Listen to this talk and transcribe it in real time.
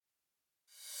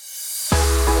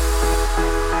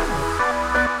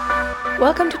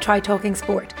Welcome to Try Talking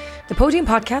Sport, the podium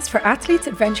podcast for athletes,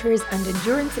 adventurers and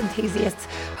endurance enthusiasts,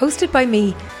 hosted by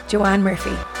me, Joanne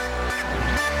Murphy.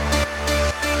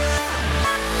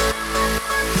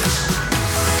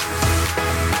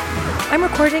 I'm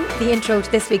recording the intro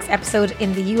to this week's episode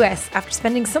in the US after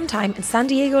spending some time in San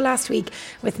Diego last week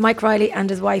with Mike Riley and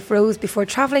his wife Rose before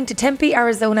travelling to Tempe,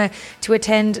 Arizona to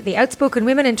attend the Outspoken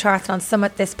Women in Triathlon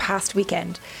Summit this past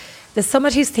weekend. The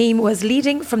summit, whose theme was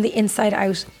Leading from the Inside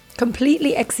Out,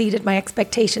 completely exceeded my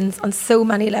expectations on so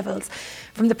many levels.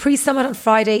 From the pre-summit on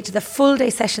Friday to the full day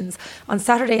sessions on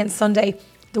Saturday and Sunday,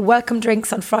 the welcome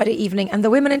drinks on Friday evening and the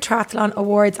Women in Triathlon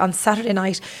Awards on Saturday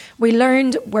night, we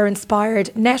learned, were inspired,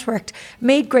 networked,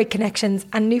 made great connections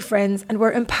and new friends, and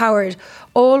were empowered,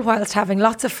 all whilst having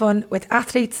lots of fun with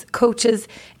athletes, coaches,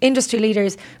 industry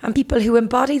leaders and people who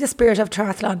embody the spirit of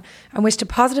triathlon and wish to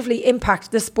positively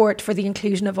impact the sport for the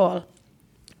inclusion of all.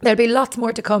 There'll be lots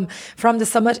more to come from the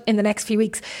summit in the next few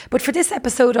weeks, but for this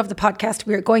episode of the podcast,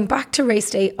 we are going back to race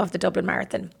day of the Dublin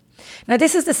Marathon. Now,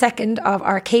 this is the second of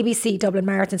our KBC Dublin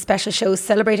Marathon special shows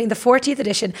celebrating the 40th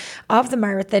edition of the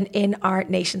marathon in our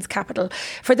nation's capital.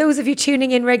 For those of you tuning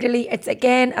in regularly, it's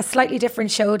again a slightly different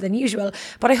show than usual,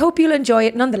 but I hope you'll enjoy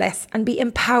it nonetheless and be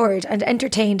empowered and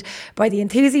entertained by the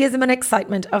enthusiasm and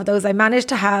excitement of those I managed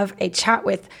to have a chat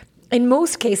with, in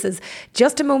most cases,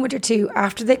 just a moment or two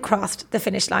after they crossed the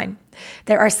finish line.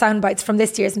 There are sound bites from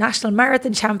this year's national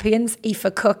marathon champions,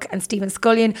 Aoife Cook and Stephen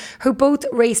Scullion, who both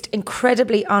raced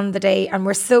incredibly on the day and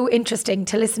were so interesting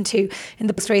to listen to in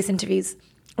the post-race interviews.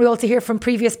 We also hear from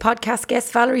previous podcast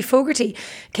guests Valerie Fogarty,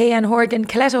 Kay-Anne Horgan,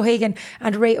 Colette O'Hagan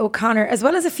and Ray O'Connor, as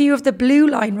well as a few of the Blue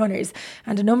Line runners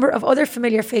and a number of other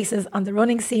familiar faces on the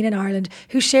running scene in Ireland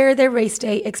who share their race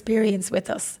day experience with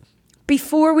us.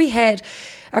 Before we head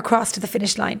across to the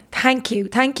finish line, thank you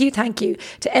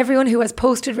to everyone who has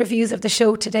posted reviews of the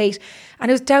show to date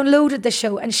and who's downloaded the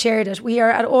show and shared it. We are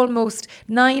at almost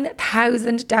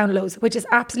 9,000 downloads, which is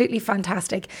absolutely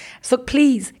fantastic. So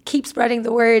please keep spreading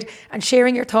the word and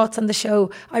sharing your thoughts on the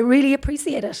show. I really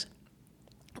appreciate it.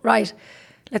 Right,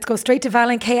 let's go straight to Val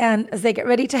and Kay-Anne as they get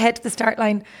ready to head to the start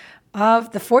line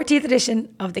of the 40th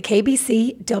edition of the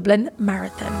KBC Dublin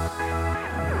Marathon.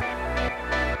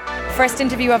 First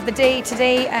interview of the day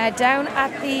today, down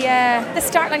at the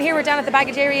start line here. We're down at the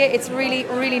baggage area. It's really,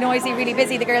 really noisy, really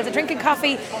busy. The girls are drinking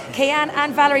coffee. Kay-Anne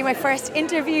and Valerie, my first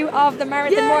interview of the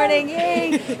marathon morning.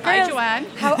 Yay! Hi, Joanne.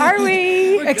 How are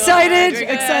we? We're excited. Good.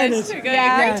 Excited.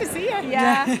 Yeah. Great to see you.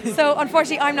 Yeah. So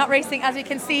unfortunately, I'm not racing, as we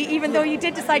can see, even though you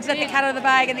did decide to let the cat out of the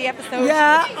bag in the episode.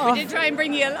 Yeah. We did try and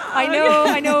bring you along.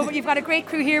 I know, but you've got a great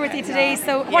crew here with you today.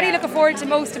 So what are you looking forward to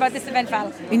most about this event,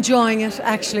 Val? Enjoying it,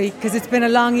 actually, because it's been a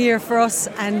long year for us,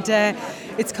 and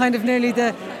it's kind of nearly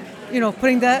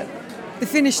putting the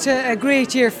finish to a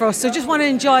great year for us. So just want to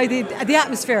enjoy the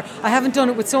atmosphere. I haven't done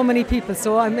it with so many people,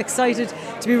 so I'm excited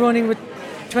to be running with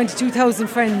 22,000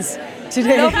 friends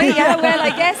today. Lovely, yeah, well, I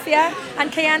guess, yeah.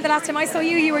 And Kay-Anne, the last time I saw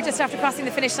you, you were just after crossing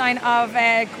the finish line of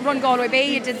Run Galway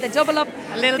Bay. You did the double up.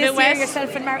 A little this bit wet. Year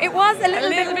yourself and Mary. It was a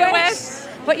little bit wet.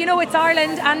 But you know, it's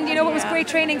Ireland, and you know, it was great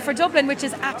training for Dublin, which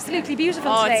is absolutely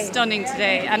beautiful today. Oh, it's stunning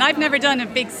today. And I've never done a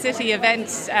big city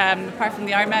event, apart from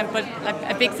the Ironman, but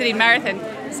like a big city marathon.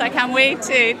 So I can't wait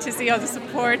to see all the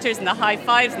supporters and the high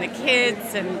fives and the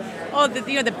kids and all the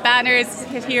the banners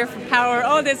hit here for power.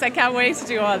 All this, I can't wait to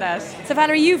do all that. So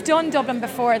Valerie, you've done Dublin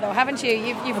before, though, haven't you?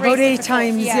 You've about raced 8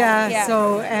 times, yeah.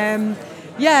 So.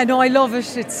 I love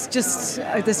it. It's just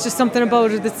there's just something about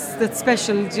it that's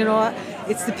special. You know,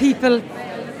 it's the people,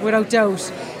 without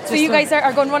doubt. So you guys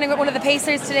are going running with one of the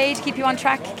pacers today to keep you on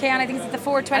track, Kay-Anne. I think it's the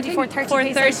 4:20,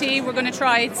 4:30. 4:30. We're going to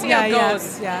try it, see how it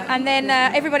goes. Yeah. And then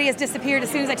everybody has disappeared as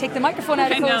soon as I take the microphone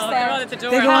out of the post. They're all at the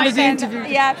door. They go on to the interview.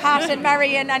 Yeah, Pat and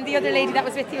Marion and the other lady that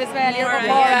was with you as well.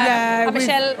 Maura, and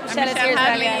Michelle is here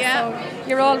Hadley, as well. So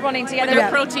you're all running together. With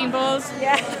protein balls.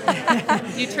 Yeah.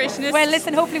 Nutritionists. Well,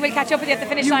 listen, hopefully we'll catch up with you at the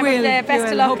finish line. Will.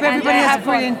 Best of luck. Hope everybody and, has a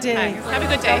brilliant day. Thanks. Have a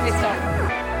good day. Lovely stuff.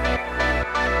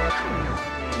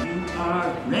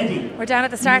 Ready. We're down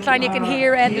at the start line. You can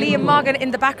hear Liam Moggan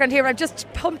in the background here. I've just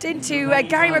pumped into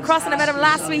Gary McCrossan. I met him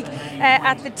last week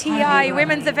at the TI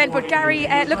women's event. But Gary,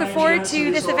 looking forward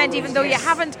to this event, even though you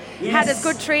haven't had as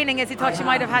good training as you thought you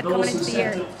might have had coming into the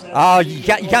year. You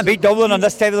can't beat Dublin on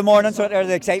this time of the morning. So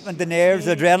the excitement, the nerves,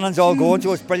 the adrenaline's all going.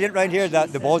 So it's brilliant right here.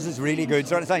 The buzz is really good.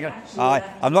 So it's like,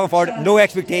 I'm looking forward. No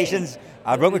expectations.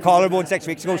 I broke my collarbone 6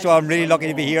 weeks ago, so I'm really lucky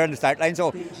to be here on the start line.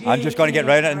 So I'm just going to get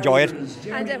round it and enjoy it.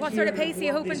 And what sort of pace are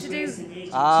you hoping to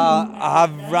do? I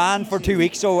have ran for 2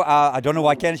 weeks, so I don't know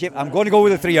what kind of shape. I'm going to go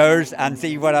with the 3 hours and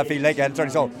see what I feel like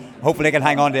entering. So hopefully I can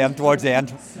hang on to them towards the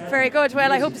end. Very good.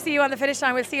 Well, I hope to see you on the finish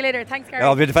line. We'll see you later. Thanks, Gary.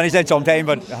 I'll be at the finish line sometime,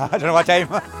 but I don't know what time.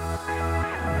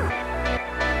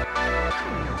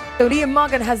 So Liam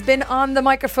Moggan has been on the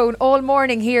microphone all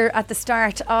morning here at the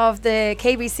start of the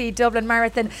KBC Dublin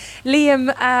Marathon. Liam,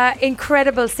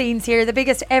 incredible scenes here, the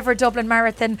biggest ever Dublin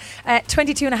Marathon,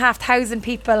 22,500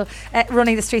 people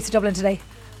running the streets of Dublin today.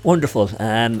 Wonderful,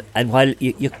 and while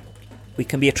we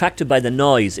can be attracted by the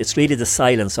noise, it's really the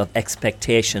silence of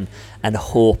expectation and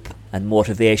hope and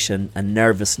motivation and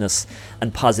nervousness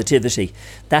and positivity.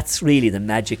 That's really the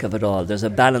magic of it all. There's a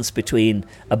balance between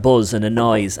a buzz and a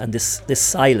noise, and this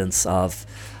silence of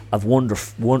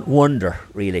wonder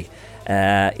really.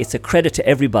 It's a credit to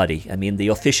everybody. I mean, the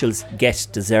officials get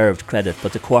deserved credit,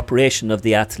 but the cooperation of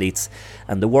the athletes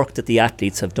and the work that the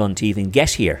athletes have done to even get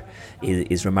here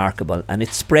is remarkable, and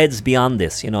it spreads beyond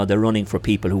this. You know, they're running for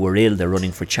people who are ill, they're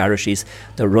running for charities,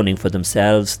 they're running for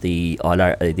themselves. The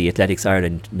Athletics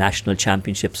Ireland National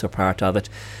Championships are part of it.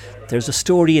 There's a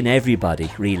story in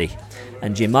everybody, really,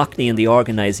 and Jim Mockney and the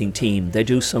organising team, they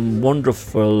do some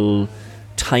wonderful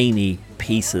tiny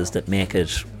pieces that make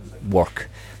it work.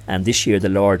 And this year the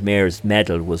Lord Mayor's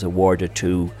Medal was awarded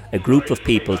to a group of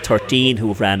people, 13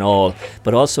 who ran all,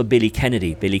 but also Billy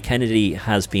Kennedy. Billy Kennedy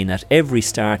has been at every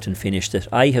start and finish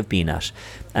that I have been at,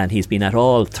 and he's been at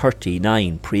all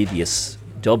 39 previous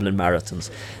Dublin marathons.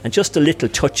 And just the little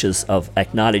touches of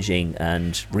acknowledging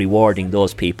and rewarding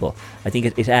those people, I think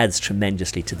it adds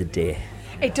tremendously to the day.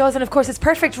 It does, and of course it's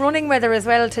perfect running weather as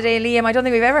well today, Liam. I don't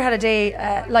think we've ever had a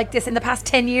day like this in the past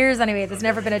 10 years anyway. There's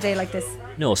never been a day like this.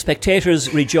 No,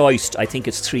 spectators rejoiced, I think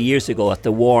it's 3 years ago, at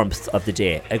the warmth of the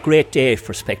day. A great day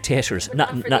for spectators,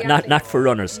 not for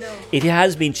runners. No. It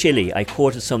has been chilly. I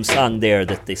quoted some song there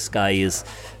that the sky is,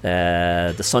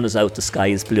 the sun is out, the sky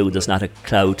is blue, there's not a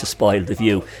cloud to spoil the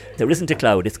view. There isn't a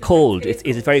cloud, it's cold, it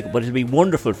is very, but it'll be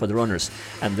wonderful for the runners.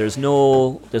 And there's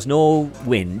no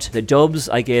wind. The dubs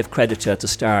I gave credit to at the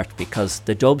start, because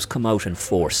the dubs come out in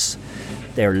force.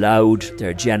 They're loud,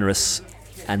 they're generous,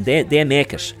 and they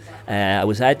make it. I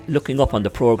was looking up on the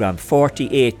programme,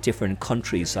 48 different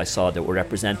countries I saw that were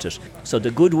represented. So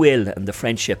the goodwill and the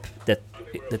friendship that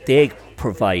they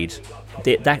provide,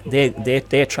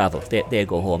 they travel, they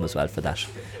go home as well for that.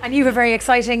 And you have a very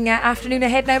exciting afternoon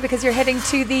ahead now, because you're heading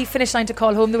to the finish line to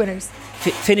call home the winners.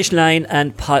 Finish line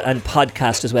and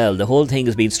podcast as well. The whole thing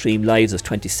has been streamed live. There's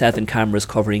 27 cameras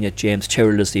covering it. James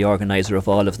Tyrrell is the organiser of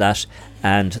all of that.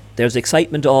 And there's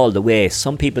excitement all the way.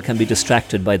 Some people can be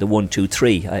distracted by the 1, 2,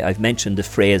 3. I've mentioned the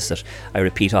phrase that I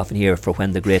repeat often here: for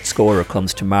when the great scorer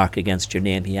comes to mark against your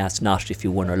name, he asks not if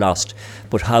you won or lost,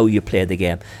 but how you play the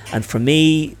game. And for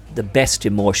me, the best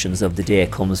emotions of the day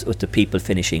comes with the people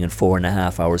finishing in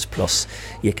 4.5 hours plus.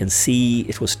 You can see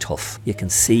it was tough, you can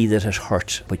see that it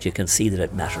hurt, but you can see that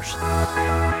it mattered.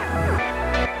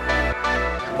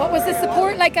 What was the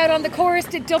support like out on the course?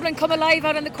 Did Dublin come alive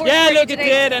out on the course? Yeah, look, it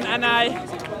did, and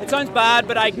it sounds bad,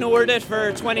 but I ignored it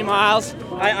for 20 miles.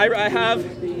 I have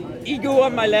ego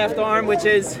on my left arm, which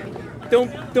is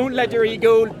don't let your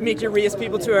ego make you race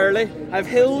people too early. I have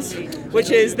hills, which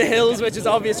is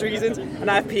obvious reasons, and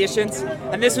I have patience.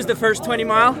 And this was the first 20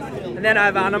 mile, and then I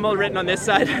have animal written on this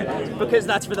side because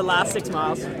that's for the last 6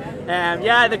 miles.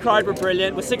 Yeah, the crowd were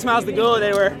brilliant. With 6 miles to go,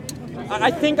 they were. I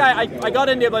think I got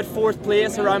into about 4th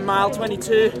place around mile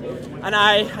 22, and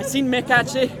I seen Mick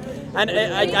actually, and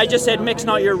I just said, Mick's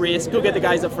not your race, go get the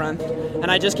guys up front.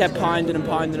 And I just kept pounding and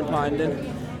pounding and pounding.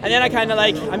 And then I kind of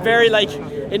I'm very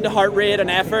into heart rate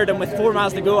and effort, and with 4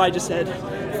 miles to go I just said,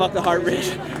 fuck the heart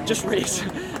rate, just race.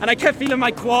 And I kept feeling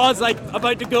my quads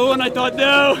about to go, and I thought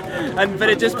no, but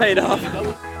it just paid off.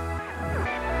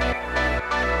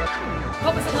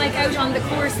 What was it like out on the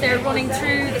course there, running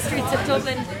through the streets of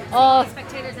Dublin? Oh,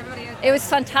 Spectators, everybody out. it was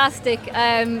fantastic.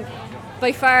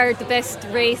 By far the best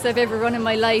race I've ever run in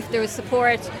my life. There was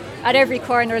support at every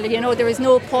corner. There was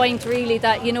no point really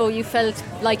that you felt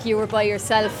like you were by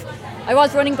yourself. I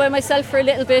was running by myself for a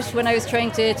little bit when I was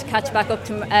trying to catch back up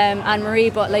to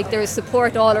Anne-Marie, but there was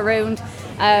support all around.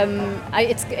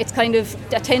 It's kind of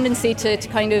a tendency to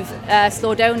kind of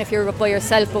slow down if you're by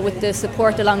yourself, but with the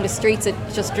support along the streets, it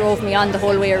just drove me on the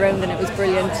whole way around, and it was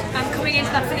brilliant. And coming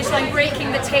into that finish line,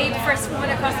 breaking the tape, first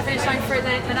woman across the finish line for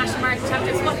the National Marathon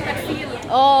Championships, what did that feel?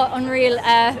 Oh, unreal,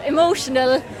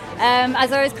 emotional.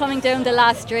 As I was coming down the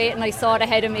last straight and I saw it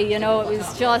ahead of me, it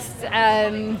was just,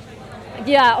 unbelievable,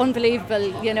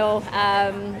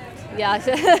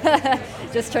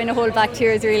 just trying to hold back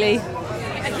tears really.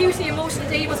 hugely emotional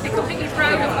day. You must be completely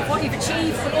proud of what you've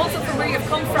achieved, but also from where you've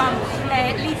come from,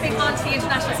 leaping onto the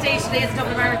international stage today as a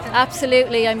Dublin Marathon.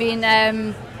 Absolutely. I mean,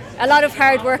 a lot of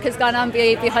hard work has gone on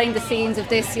behind the scenes of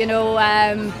this, you know.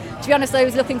 To be honest, I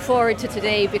was looking forward to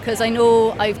today because I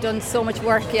know I've done so much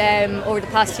work over the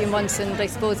past few months, and I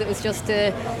suppose it was just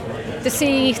to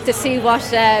see what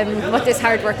this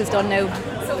hard work has done now.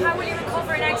 So how will you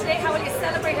recover now today? How will you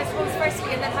celebrate, I suppose,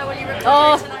 firstly, and then how will you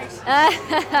recover tonight?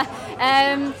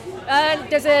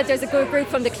 There's a good group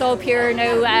from the club here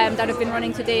now that have been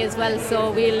running today as well.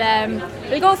 So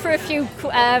we'll go for a few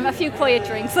quiet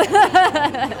drinks.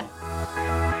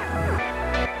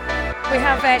 We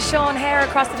have Sean Hare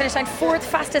across the finish line, 4th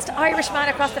fastest Irishman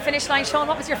across the finish line. Sean,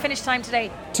 what was your finish time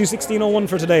today? 2:16:01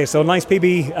 for today. So nice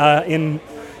PB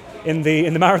in the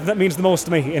marathon that means the most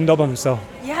to me in Dublin. So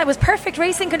yeah, it was perfect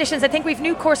racing conditions. I think we've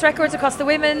new course records across the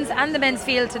women's and the men's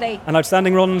field today. And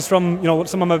outstanding runs from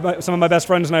some of my best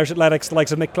friends in Irish athletics, the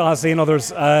likes of Mick Classy and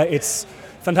others. It's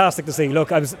fantastic to see.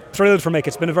 Look, I was thrilled for Mick.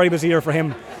 It's been a very busy year for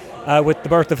him with the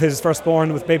birth of his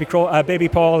firstborn, with baby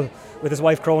Paul, with his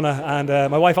wife Crona, and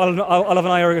my wife Olive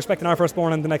and I are expecting our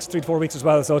firstborn in the next 3 to 4 weeks as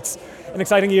well. So it's an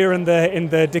exciting year in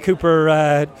the Dick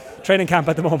Cooper training camp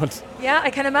at the moment. Yeah, I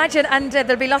can imagine, and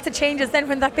there'll be lots of changes then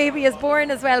when that baby is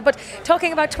born as well. But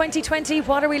talking about 2020,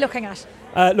 what are we looking at?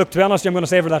 Look, to be honest, I'm going to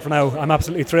savour that for now. I'm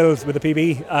absolutely thrilled with the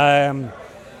PB.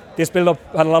 This build-up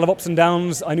had a lot of ups and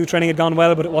downs. I knew training had gone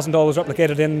well, but it wasn't always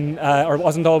replicated or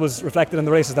wasn't always reflected in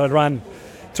the races that I'd ran.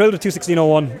 Thrilled with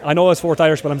 2:16:01. I know I was 4th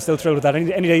Irish, but I'm still thrilled with that.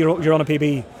 Any day you're on a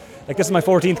PB, like this is my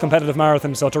 14th competitive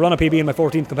marathon, so to run a PB in my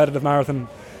 14th competitive marathon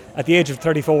at the age of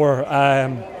 34,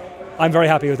 I'm very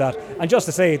happy with that. And just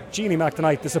to say, Jeannie Mac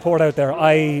tonight, the support out there,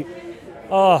 I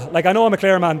know I'm a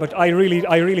Clare man, but I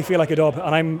really feel like a dub,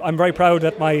 and I'm very proud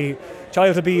that my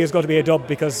child to be is going to be a dub,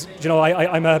 because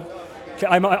I'm a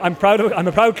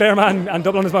proud Clare man, and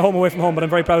Dublin is my home away from home, but I'm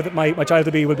very proud that my child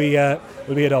to be will be a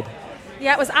dub.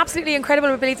 Yeah, it was absolutely incredible.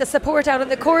 I believe the support out on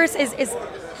the course is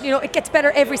it gets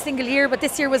better every single year, but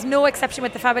this year was no exception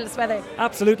with the fabulous weather.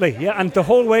 Absolutely, yeah, and the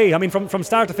whole way, I mean, from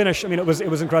start to finish, I mean, it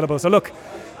was incredible. So look,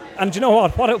 and you know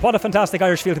what a fantastic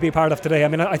Irish field to be a part of today. I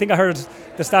mean, I think I heard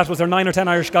the stat was there 9 or 10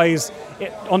 Irish guys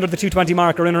under the 2:20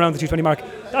 mark or in around the 2:20 mark.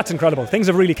 That's incredible. Things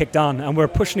have really kicked on, and we're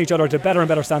pushing each other to better and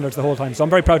better standards the whole time. So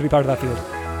I'm very proud to be part of that field.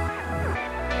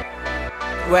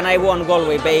 When I won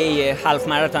Galway Bay half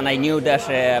marathon, I knew that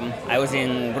I was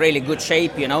in really good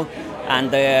shape,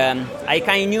 and I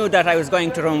kind of knew that I was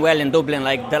going to run well in Dublin.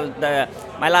 Like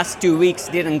my last 2 weeks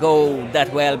didn't go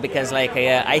that well because,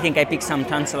 I think I picked some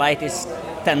tonsillitis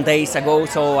 10 days ago,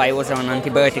 so I was on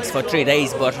antibiotics for 3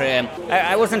 days. But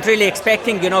I wasn't really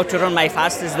expecting, to run my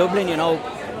fastest Dublin,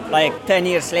 10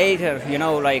 years later,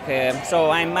 so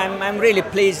I'm really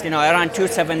pleased, I ran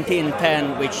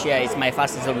 2:17:10, which is my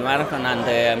fastest Dublin marathon, and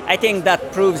I think that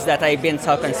proves that I've been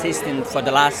so consistent for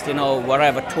the last,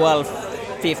 12,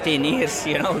 15 years,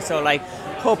 so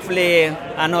hopefully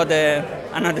another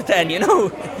 10,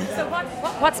 So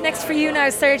what's next for you now,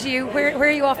 Sergio? Where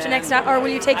are you off to next, or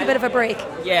will you take a bit of a break?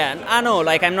 Yeah, I know,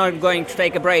 I'm not going to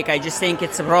take a break. I just think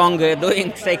it's wrong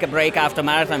doing to take a break after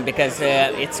marathon, because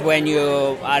it's when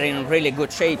you are in really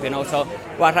good shape, So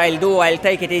what I'll do, I'll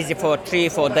take it easy for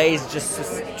 3-4 days just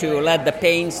to let the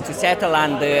pains to settle,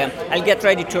 and I'll get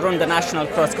ready to run the national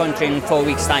cross country in 4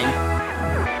 weeks' time.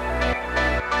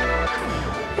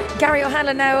 Gary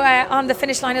O'Hanlon now on the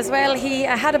finish line as well. He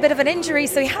had a bit of an injury,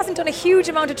 so he hasn't done a huge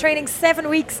amount of training. 7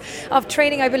 weeks of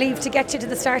training, I believe, to get you to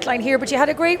the start line here. But you had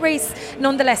a great race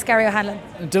nonetheless, Gary O'Hanlon.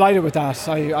 Delighted with that.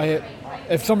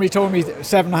 If somebody told me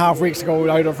 7.5 weeks ago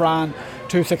I'd have ran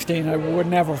 2:16, I would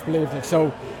never have believed it.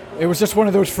 So it was just one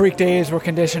of those freak days where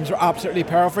conditions were absolutely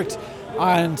perfect,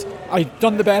 and I'd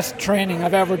done the best training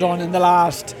I've ever done in the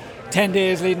last 10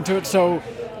 days leading to it. So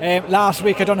last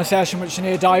week I done a session with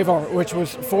Sinead Diver, which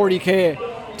was 40k,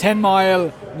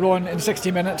 10-mile run in 60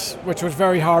 minutes, which was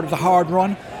very hard. It was a hard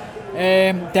run.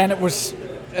 Then it was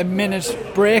a minute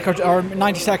break or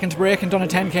 90 seconds break, and done a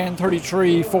 10k in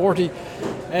 33:40.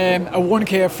 A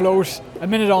 1k float, a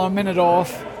minute on, minute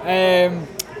off, a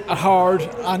hard,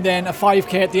 and then a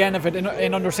 5k at the end of it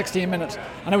in under 16 minutes.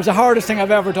 And it was the hardest thing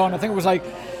I've ever done. I think it was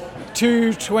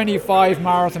 2:25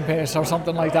 marathon pace or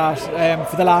something like that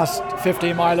for the last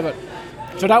 15 mile of it.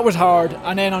 So that was hard.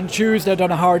 And then on Tuesday I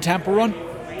done a hard tempo run,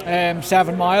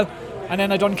 7 mile, and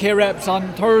then I done K reps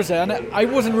on Thursday. And I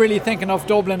wasn't really thinking of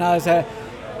Dublin as a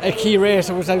key race.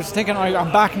 I was thinking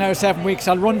I'm back now 7 weeks.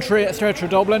 I'll run straight through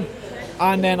Dublin.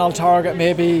 and then I'll target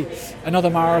maybe another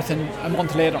marathon a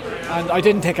month later. And I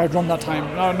didn't think I'd run that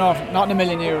time. No, not in a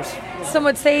million years. Some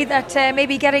would say that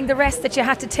maybe getting the rest that you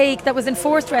had to take that was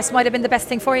enforced rest might have been the best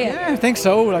thing for you. Yeah, I think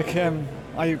so. Like, as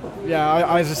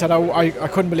I said, I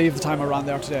couldn't believe the time I ran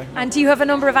there today. And do you have a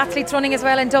number of athletes running as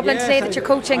well in Dublin today that you're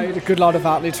coaching? I had a good lot of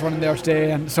athletes running there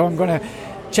today, and so I'm going to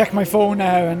check my phone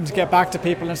now and get back to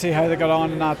people and see how they got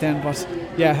on and that then. But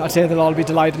yeah, I'd say they'll all be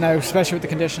delighted now, especially with the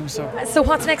conditions. So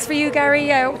what's next for you, Gary?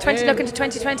 Looking to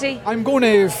 2020? I'm going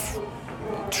to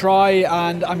try,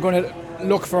 and I'm going to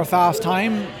look for a fast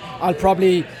time. I'll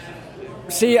probably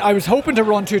see. I was hoping to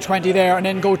run 2:20 there and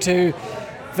then go to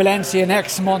Valencia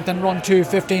next month and run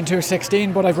 2:15,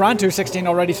 2:16, but I've ran 2:16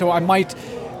 already, so I might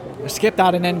skip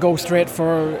that and then go straight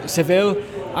for Seville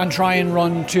and try and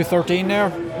run 2:13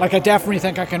 there. Like, I definitely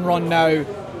think I can run now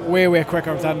way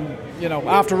quicker than,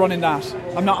 after running that.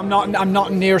 I'm not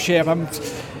in near shape. I'm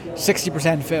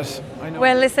 60% fit. I know.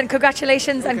 Well, listen,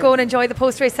 congratulations, and go and enjoy the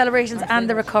post-race celebrations and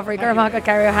the recovery. Gurmagh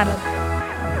Gary O'Hanlon.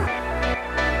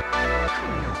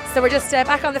 So we're just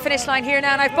back on the finish line here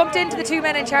now, and I've bumped into the two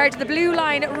men in charge of the Blue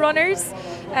Line runners,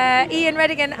 Ian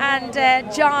Redigan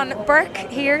and John Burke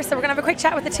here. So we're going to have a quick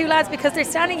chat with the two lads, because they're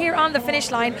standing here on the finish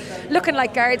line looking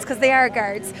like guards, because they are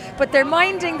guards, but they're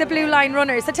minding the Blue Line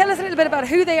runners. So tell us a little bit about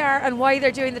who they are and why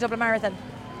they're doing the Dublin Marathon.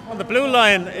 Well, the Blue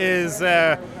Line is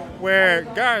where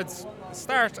guards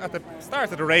start at the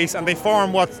start of the race, and they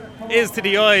form what is to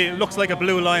the eye looks like a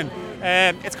blue line.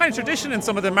 It's kind of tradition in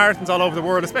some of the marathons all over the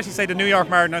world, especially say the New York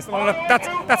Marathon.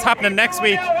 That's happening next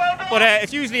week, but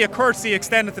it's usually a courtesy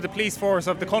extended to the police force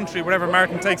of the country wherever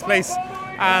marathon takes place.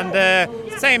 And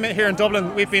same here in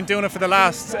Dublin, we've been doing it for the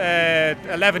last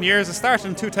 11 years. It started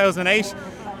in 2008.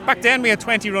 Back then we had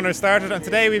 20 runners started, and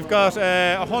today we've got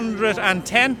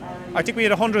 110. I think we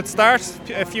had 100 start,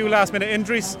 a few last minute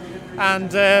injuries,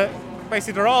 and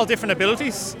basically they're all different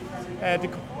abilities,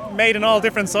 made in all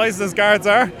different sizes as guards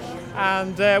are.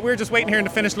 And we're just waiting here in the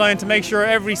finish line to make sure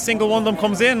every single one of them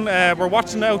comes in. We're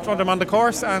watching out for them on the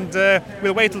course, and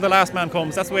we'll wait till the last man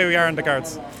comes. That's the way we are in the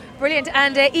guards. Brilliant.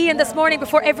 And Ian, this morning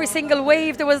before every single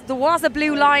wave there was a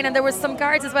blue line, and there was some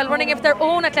guards as well running in their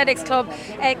own athletics club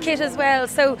kit as well.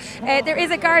 So there is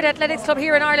a guard athletics club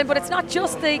here in Ireland, but it's not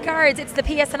just the guards, it's the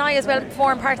PSNI as well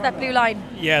form part of that blue line.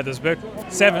 Yeah, there's about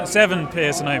seven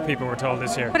PSNI people we're told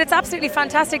this year. But it's absolutely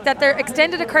fantastic that they're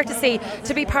extended a courtesy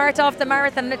to be part of the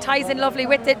marathon, and it ties in lovely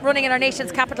with it running in our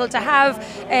nation's capital to have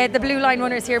the blue line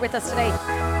runners here with us today.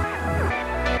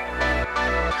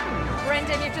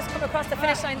 Brendan, you've just come across the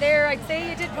finish line there. I'd say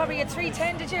you did probably a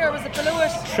 3:10, did you, or was it below it?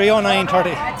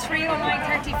 3:09:30.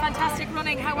 3:09:30, fantastic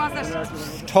running. How was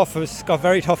it? Tough, it got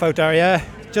very tough out there, yeah.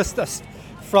 Just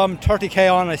from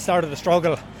 30k on I started to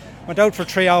struggle. Went out for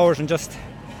 3 hours and just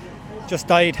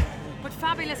died. But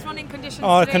fabulous running conditions.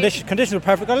 Oh, conditions were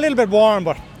perfect. Got a little bit warm,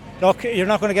 but look, you're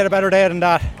not going to get a better day than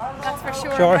that. That's for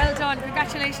sure. Well done.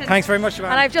 Congratulations. Thanks very much,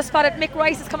 man. And I've just spotted Mick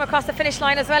Rice has come across the finish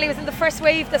line as well. He was in the first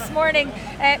wave this morning.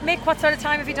 Mick, what sort of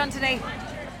time have you done today?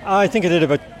 I think I did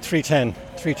about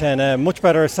 3:10. Much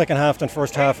better second half than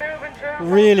first half.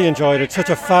 Really enjoyed it. Such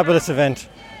a fabulous event.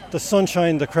 The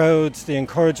sunshine, the crowds, the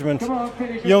encouragement,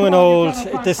 young and old.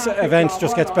 This event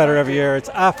just gets better every year. It's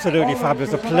absolutely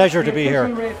fabulous. A pleasure to be here.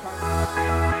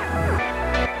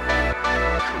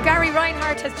 Gary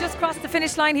Reinhardt has just crossed the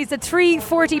finish line. He's a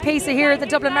 3:40 pacer here at the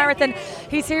Dublin Marathon.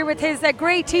 He's here with his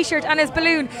grey t-shirt and his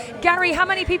balloon. Gary, how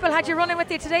many people had you running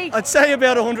with you today? I'd say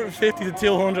about 150 to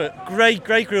 200. Great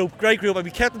group. And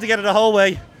we kept them together the whole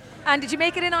way. And did you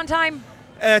make it in on time?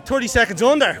 30 seconds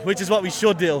under, which is what we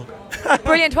should do.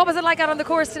 Brilliant. What was it like out on the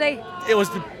course today? It was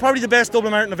probably the best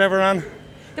Dublin Marathon I've ever ran.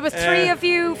 There was three of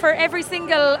you for every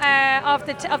single of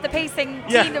the pacing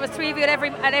team. There was three of you at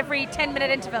every 10-minute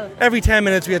interval. Every 10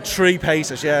 minutes we had three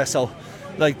paces, yeah. So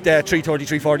like 3:30,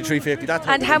 3:40, 3:50. That.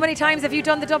 And how many times have you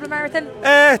done the Dublin Marathon?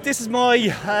 This is my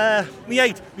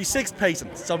sixth pacing.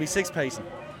 So my sixth pacing.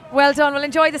 Well done. We'll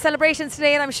enjoy the celebrations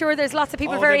today, and I'm sure there's lots of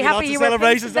people very happy you were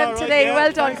pacing them today. Yeah,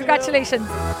 well done. Congratulations.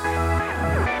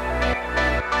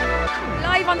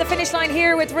 Live on the finish line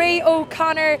here with Ray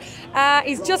O'Connor.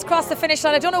 He's just crossed the finish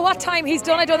line. I don't know what time he's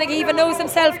done. I don't think he even knows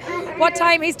himself what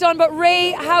time he's done. But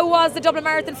Ray, how was the Dublin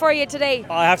Marathon for you today?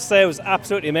 I have to say it was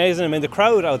absolutely amazing. I mean, the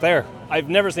crowd out there, I've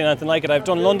never seen anything like it. I've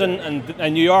done London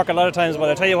and New York a lot of times, but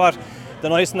I tell you what, the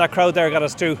noise in that crowd there got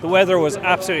us too. The weather was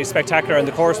absolutely spectacular and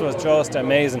the course was just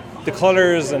amazing. The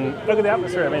colours and look at the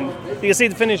atmosphere. I mean, you can see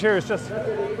the finish here.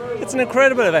 It's an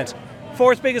incredible event.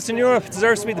 Fourth biggest in Europe,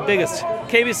 deserves to be the biggest.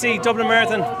 KBC Dublin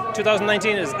Marathon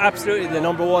 2019 is absolutely the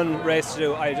number one race to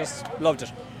do. I just loved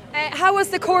it. How was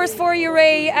the course for you,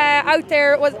 Ray, out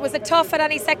there? Was it tough at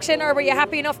any section, or were you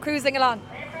happy enough cruising along?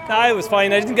 It was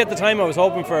fine. I didn't get the time I was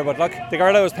hoping for, but look, the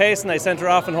girl I was pacing, I sent her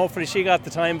off and hopefully she got the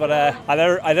time, but I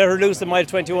let her loose at mile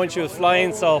 21, she was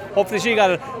flying, so hopefully she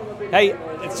got it. Hey,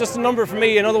 it's just a number for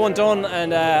me, another one done,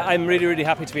 and I'm really, really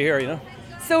happy to be here, you know.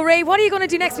 So Ray, what are you going to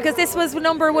do next? Because this was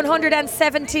number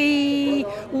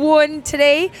 171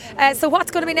 today. So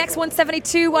what's going to be next?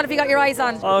 172? What have you got your eyes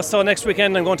on? So next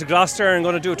weekend I'm going to Gloucester and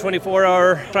going to do a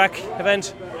 24-hour track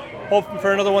event, hoping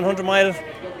for another 100 mile.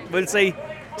 We'll see.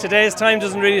 Today's time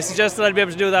doesn't really suggest that I'll be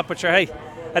able to do that, but sure, hey,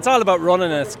 it's all about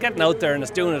running and it's getting out there and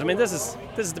it's doing it. I mean, this is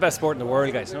the best sport in the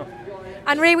world, guys. You know?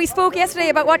 And Ray, we spoke yesterday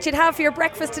about what you'd have for your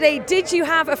breakfast today. Did you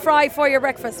have a fry for your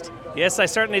breakfast? Yes, I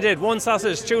certainly did. 1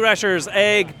 sausage, 2 rashers,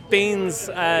 egg, beans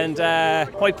and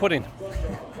white pudding.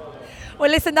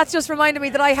 Well, listen, that's just reminded me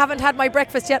that I haven't had my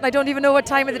breakfast yet and I don't even know what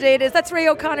time of the day it is. That's Ray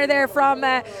O'Connor there from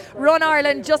Run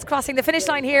Ireland, just crossing the finish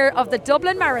line here of the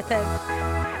Dublin Marathon.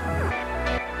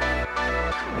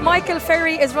 Michael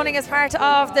Ferry is running as part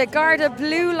of the Garda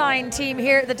Blue Line team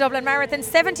here at the Dublin Marathon,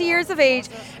 70 years of age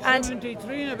and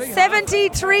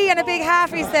 73 and a big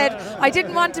half, he said. I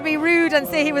didn't want to be rude and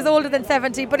say he was older than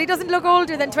 70, but he doesn't look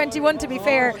older than 21 to be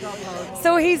fair.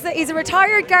 So he's a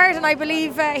retired guard and I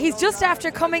believe he's just after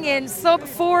coming in sub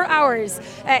 4 hours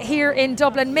here in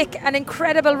Dublin. Mick, an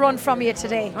incredible run from you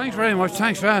today. Thanks very much,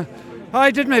 thanks. I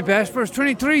did my best, but it's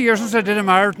 23 years since I did a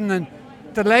marathon and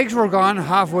the legs were gone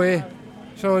halfway.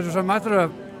 So it was a matter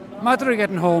of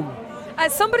getting home.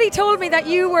 Somebody told me that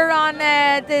you were on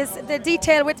the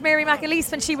detail with Mary McAleese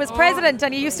when she was president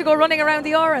and you used to go running around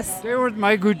the Áras. They were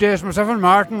my good days. Myself and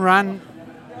Martin ran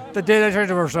the daylight out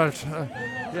of ourselves.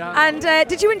 Yeah. And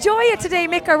did you enjoy it today,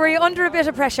 Mick, or were you under a bit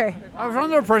of pressure? I was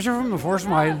under pressure from the first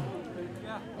mile.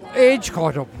 Age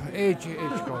caught up. Age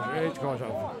caught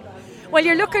up. Well,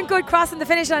 you're looking good crossing the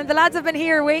finish line. The lads have been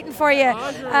here waiting for you.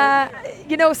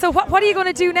 So what are you going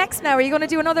to do next now? Are you going to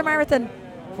do another marathon?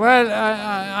 Well,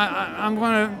 I'm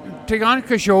going to take on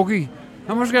Khashoggi.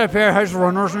 I must get a pair of house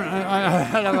runners.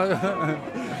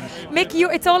 Mick,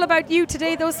 it's all about you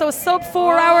today, though. So sub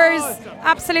 4 hours,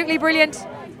 absolutely brilliant.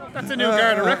 That's a new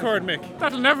Garda record, Mick.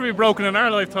 That'll never be broken in our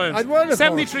lifetimes.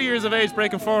 73 years of age,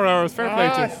 breaking 4 hours. Fair play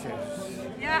to you.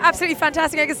 Yeah, absolutely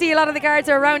fantastic. I can see a lot of the guards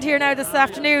are around here now this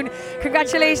afternoon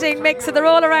congratulating Mick. So they're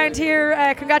all around here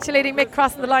congratulating Mick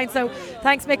crossing the line. So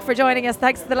thanks, Mick, for joining us.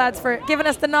 Thanks to the lads for giving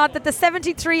us the nod that the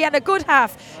 73 and a good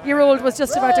half-year-old was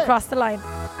just about to cross the line.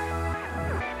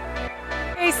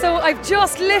 Okay, so I've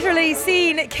just literally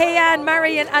seen Kayan,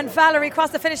 Marion and Valerie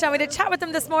cross the finish line. We did chat with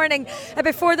them this morning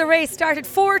before the race started.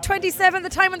 4:27 the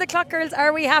time on the clock, girls.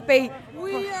 Are we happy?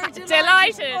 We are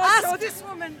delighted. Ask this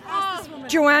woman.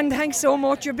 Joanne, thanks so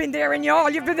much. You've been there in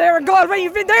Youghal, you've been there in Galway,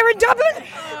 you've been there in Dublin.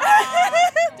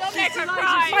 Don't make her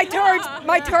cry.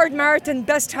 My third marathon,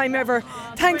 best time ever.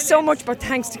 Thanks so much, but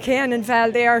thanks to Kayan and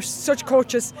Val. They are such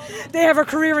coaches. They have a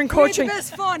career in coaching. We had the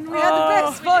best fun. We had the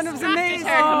best fun. It was amazing.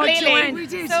 Completely. We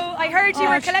did. So I heard you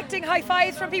were collecting high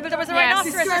fives from people. There was a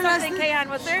rhinoceros or something, Kayan,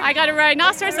 was there? I got a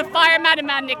rhinoceros, a fireman, a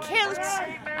man in a kilt,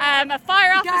 a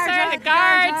fire officer, a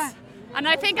guard. And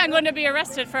I think I'm going to be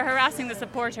arrested for harassing the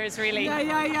supporters, really.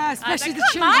 Yeah, especially the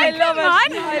children. I love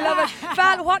it.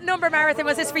 Val, what number marathon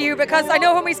was this for you? Because I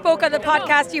know when we spoke on the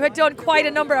podcast, you had done quite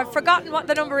a number. I've forgotten what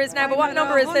the number is now, but what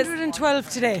number is this? 112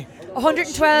 today.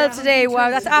 112 today. Wow,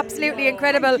 that's absolutely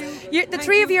incredible. The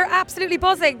three of you are absolutely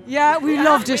buzzing. Yeah, we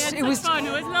loved it. It was fun.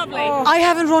 It was lovely. I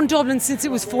haven't run Dublin since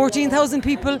it was 14,000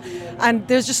 people, and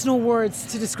there's just no words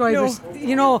to describe it.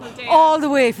 You know, all the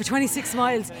way for 26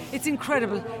 miles. It's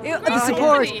incredible. The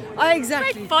support.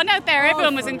 Exactly. Great fun out there.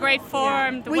 Everyone was in great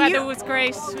form. The weather was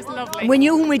great. It was lovely. We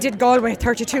knew when we did Galway,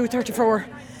 32, 34.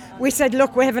 We said,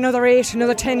 look, we have another 8,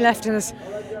 another 10 left in us.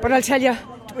 But I'll tell you,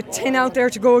 with 10 out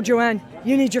there to go, Joanne,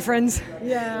 you need your friends.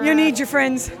 Yeah. You need your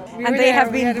friends. We and really they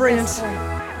have been brilliant.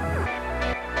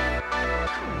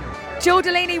 Joe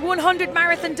Delaney, 100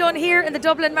 marathon done here in the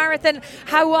Dublin Marathon.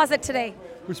 How was it today?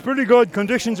 It was pretty good.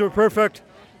 Conditions were perfect.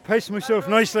 Paced myself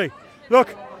nicely.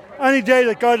 Look, any day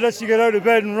that God lets you get out of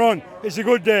bed and run is a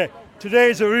good day.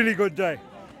 Today is a really good day.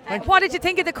 What did you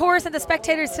think of the course and the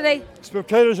spectators today?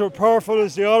 Spectators were powerful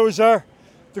as they always are.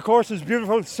 The course was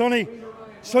beautiful, sunny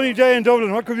day in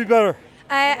Dublin. What could be better?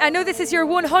 I know this is your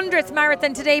 100th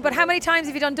marathon today, but how many times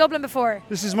have you done Dublin before?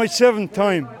 This is my 7th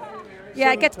time.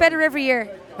 Yeah, it gets better every year.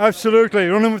 Absolutely,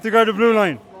 running with the Garda Blue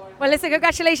Line. Well, listen,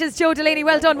 congratulations, Joe Delaney.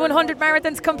 Well done. 100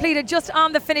 marathons completed just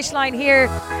on the finish line here.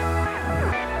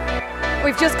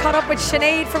 We've just caught up with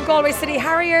Sinead from Galway City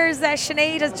Harriers.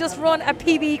 Sinead has just run a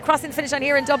PB crossing finish line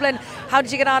here in Dublin. How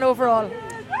did you get on overall?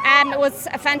 It was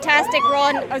a fantastic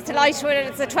run. I was delighted with it.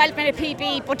 It's a 12-minute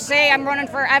PB, but today I'm running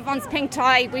for Avon's Pink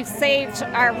Tie. We've saved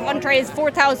our fundraise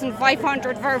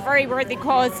 $4,500 for a very worthy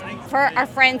cause for our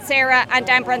friend Sarah and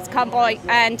Ambrance Conboy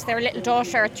and their little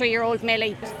daughter, 3-year-old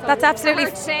Millie. That's absolutely,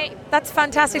 that's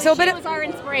fantastic. So she was our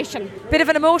inspiration. Bit of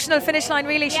an emotional finish line,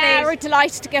 really, Sinead. Yeah, we're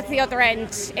delighted to get to the other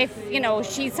end. If,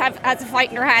 she's has a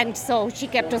fight in her hand, so she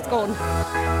kept us going.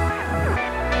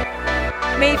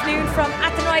 Maeve Noon from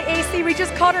Athenry AC. We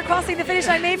just caught her crossing the finish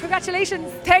line. Maeve,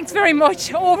 congratulations. Thanks very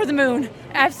much. Over the moon.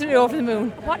 Absolutely over the moon.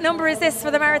 What number is this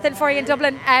for the marathon for you in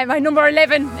Dublin? My number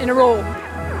 11 in a row.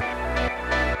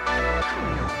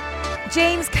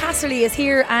 James Casserly is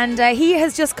here and he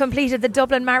has just completed the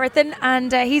Dublin Marathon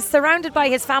and he's surrounded by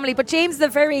his family. But James is a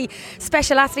very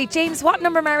special athlete. James, what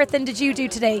number marathon did you do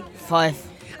today? 5.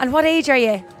 And what age are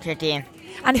you? 13.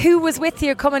 And who was with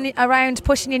you coming around,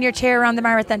 pushing in your chair around the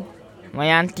marathon? My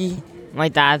auntie, my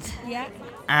dad, yeah,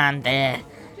 and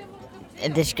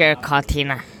this girl called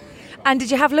Tina. And did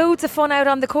you have loads of fun out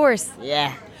on the course?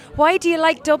 Yeah. Why do you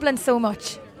like Dublin so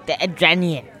much? The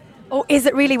adrenaline. Oh, is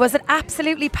it really? Was it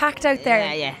absolutely packed out there?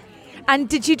 Yeah, yeah. And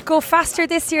did you go faster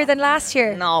this year than last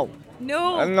year? No.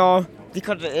 No? No,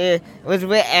 because it was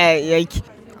with,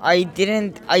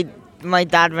 my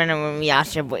dad ran it with me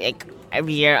last year, but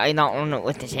every year I don't run it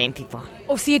with the same people.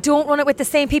 Oh, so you don't run it with the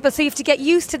same people, so you have to get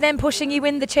used to them pushing you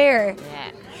in the chair?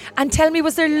 Yeah. And tell me,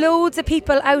 was there loads of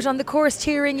people out on the course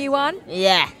cheering you on?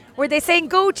 Yeah. Were they saying,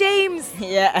 go James?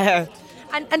 Yeah.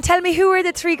 And tell me, who are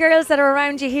the 3 girls that are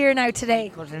around you here now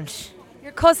today? Cousins.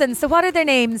 Your cousins, so what are their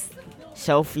names?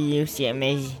 Sophie, Lucy and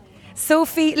Maisie.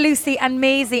 Sophie, Lucy and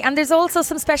Maisie. And there's also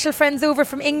some special friends over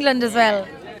from England as well.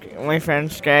 My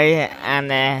friends Scarlett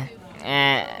and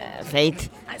Faith.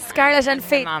 Scarlett and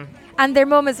Faith. And their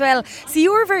mum as well. So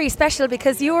you're very special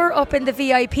because you're up in the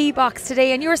VIP box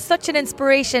today and you're such an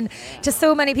inspiration to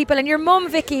so many people. And your mum,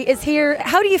 Vicky, is here.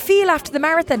 How do you feel after the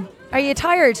marathon? Are you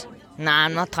tired? Nah,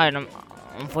 I'm not tired. I'm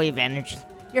full of energy.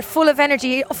 You're full of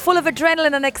energy, full of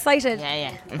adrenaline and excited.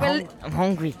 Yeah. I'm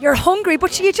hungry. You're hungry,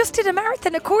 but you just did a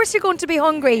marathon. Of course you're going to be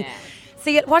hungry. Yeah.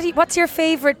 So what's your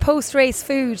favourite post-race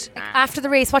food? After the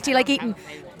race, what do you like eating?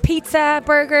 Pizza,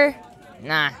 burger?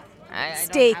 Nah.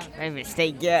 Steak. Favorite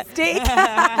steak, yeah. Steak.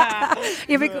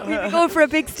 You'll be going for a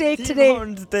big steak today.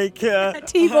 T-bone steak, yeah.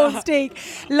 T-bone steak.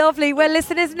 Lovely. Well,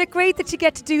 listen, isn't it great that you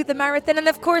get to do the marathon? And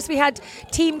of course, we had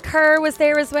Team Kerr was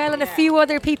there as well, and a few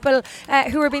other people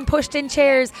who were being pushed in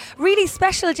chairs. Really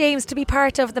special, James, to be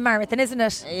part of the marathon, isn't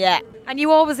it? Yeah. And you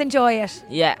always enjoy it.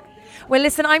 Yeah. Well,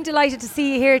 listen, I'm delighted to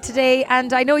see you here today,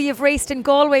 and I know you've raced in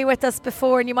Galway with us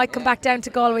before, and you might come back down to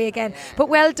Galway again. But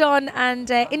well done, and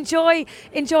enjoy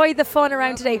the fun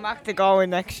around today. Come back to Galway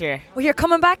next year. Well, you're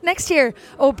coming back next year.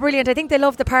 Oh, brilliant! I think they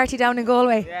love the party down in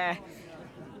Galway.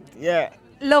 Yeah.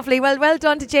 Lovely. Well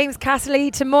done to James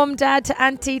Casserly, to Mum, Dad, to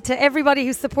Auntie, to everybody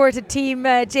who supported Team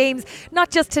James,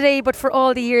 not just today, but for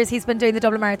all the years he's been doing the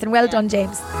Dublin Marathon. Well done,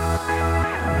 James.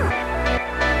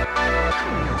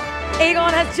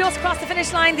 Aegon has just crossed the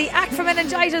finish line, the Act for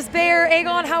Meningitis Bear.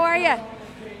 Aegon, how are you?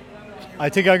 I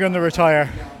think I'm going to retire.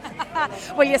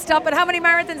 Will you stop? And how many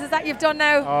marathons is that you've done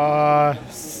now?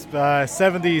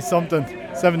 70 something.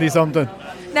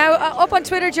 Now, up on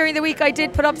Twitter during the week, I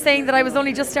did put up saying that I was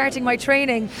only just starting my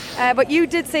training, but you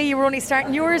did say you were only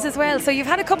starting yours as well. So you've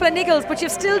had a couple of niggles, but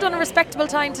you've still done a respectable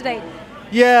time today.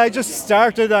 Yeah, I just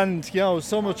started, and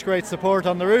so much great support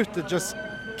on the route to just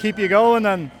keep you going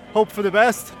and hope for the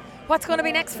best. What's going to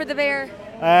be next for the Bear?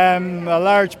 A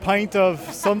large pint of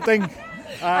something.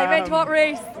 I meant what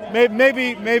race?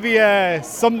 Maybe a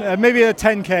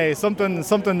 10k,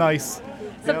 something nice.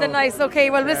 Something nice. Okay.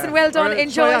 Well, listen. Well done. Or a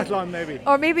Enjoy. triathlon maybe.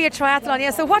 Or maybe a triathlon.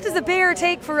 Yeah. So, what does a Bear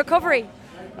take for recovery?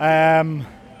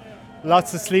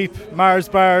 Lots of sleep, Mars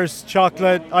bars,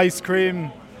 chocolate, ice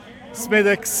cream,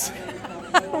 Smithwick's.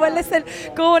 Well, listen.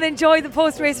 Go and enjoy the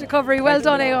post-race recovery. Well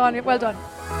done, Aegon. Well done.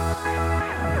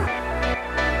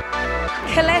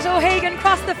 Colette O'Hagan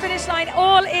crossed the finish line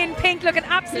all in pink, looking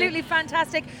absolutely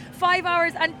fantastic. 5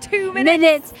 hours and 2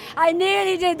 minutes. I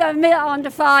nearly did the minute on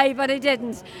the 5, but I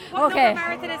didn't. What number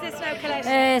marathon is this now,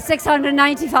 Colette?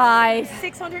 695.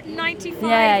 695.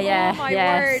 Yeah. Oh my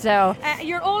word. So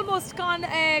you're almost gone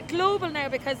global now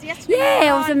because yesterday.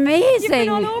 Yeah, it was amazing. You've been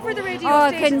all over the radio I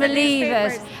stations couldn't believe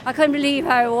it. I couldn't believe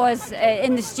how it was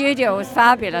in the studio. It was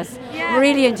fabulous. Yeah.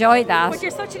 Really enjoyed that. But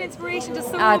you're such an inspiration to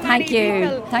so many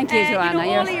people. Thank you, Joanna.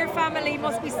 All of your family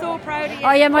must be so proud of you.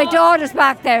 Oh yeah, my daughter's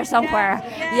back there somewhere.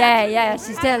 Yeah,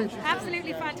 she's still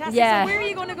absolutely fantastic. Yeah. So where are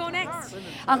you going to go next?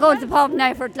 I'm going to the pub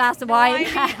now for a glass of wine.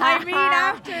 I mean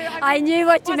after. I knew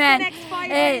what you meant. What's the next 5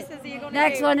 races? Are you going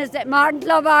Next one is the Martin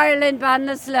Club Ireland,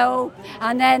 Ballinasloe,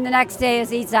 and then the next day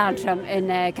is East Antrim in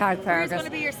Carrickfergus. Where's going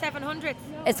to be your 700th?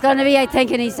 It's going to be, I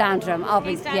think, in East Antrim.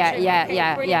 East Antrim.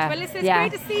 Yeah. Well, listen, it's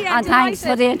great to see you. And thanks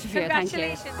for the interview.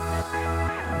 Congratulations. Thank you.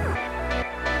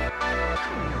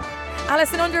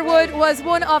 Alison Underwood was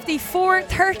one of the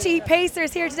 4:30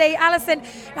 pacers here today. Alison,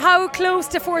 how close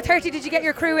to 4:30 did you get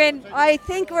your crew in? I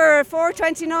think we're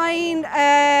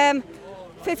 4:29,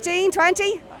 15,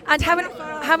 20. And how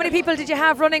many people did you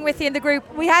have running with you in the group?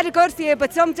 We had a good few,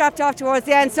 but some dropped off towards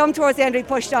the end. Some towards the end we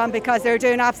pushed on because they were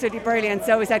doing absolutely brilliant.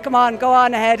 So we said, come on, go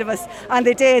on ahead of us. And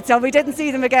they did. So we didn't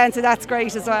see them again, so that's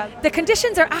great as well. The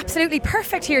conditions are absolutely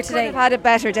perfect here today. Couldn't have had a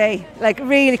better day. Like,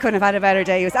 really couldn't have had a better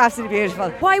day. It was absolutely beautiful.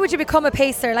 Why would you become a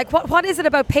pacer? Like, what is it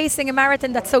about pacing a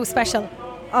marathon that's so special?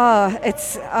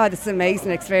 It's an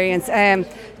amazing experience.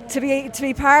 To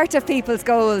be part of people's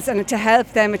goals and to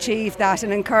help them achieve that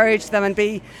and encourage them and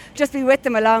be with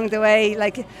them along the way,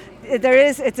 like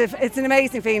it's an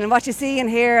amazing feeling. What you see and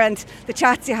hear and the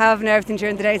chats you have and everything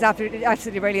during the day is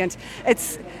absolutely brilliant.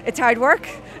 It's hard work.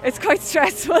 It's quite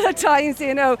stressful at times,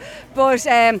 but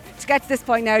to get to this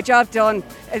point now, job done,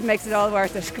 it makes it all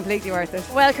worth it, completely worth it.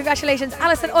 Well, congratulations,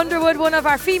 Alison Underwood, one of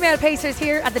our female pacers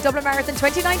here at the Dublin Marathon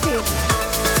 2019.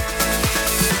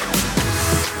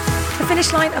 The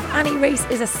finish line of any race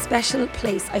is a special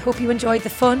place. I hope you enjoyed the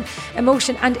fun,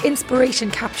 emotion and inspiration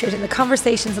captured in the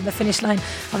conversations on the finish line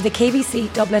of the KBC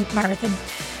Dublin Marathon.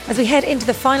 As we head into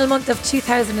the final month of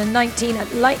 2019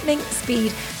 at lightning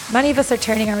speed, many of us are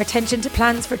turning our attention to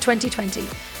plans for 2020.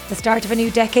 The start of a new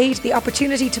decade, the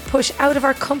opportunity to push out of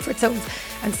our comfort zones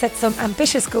and set some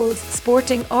ambitious goals,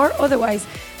 sporting or otherwise,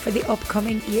 for the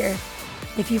upcoming year.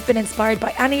 If you've been inspired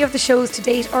by any of the shows to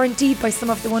date, or indeed by some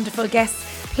of the wonderful guests,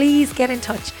 please get in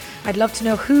touch. I'd love to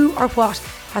know who or what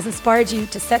has inspired you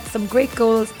to set some great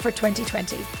goals for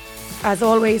 2020. As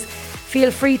always,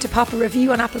 feel free to pop a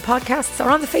review on Apple Podcasts or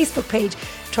on the Facebook page,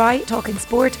 Try Talking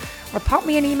Sport, or pop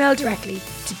me an email directly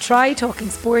to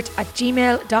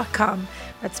trytalkingsport@gmail.com.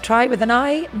 That's try with an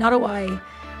I, not a Y.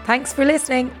 Thanks for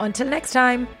listening. Until next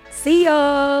time, see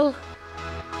y'all.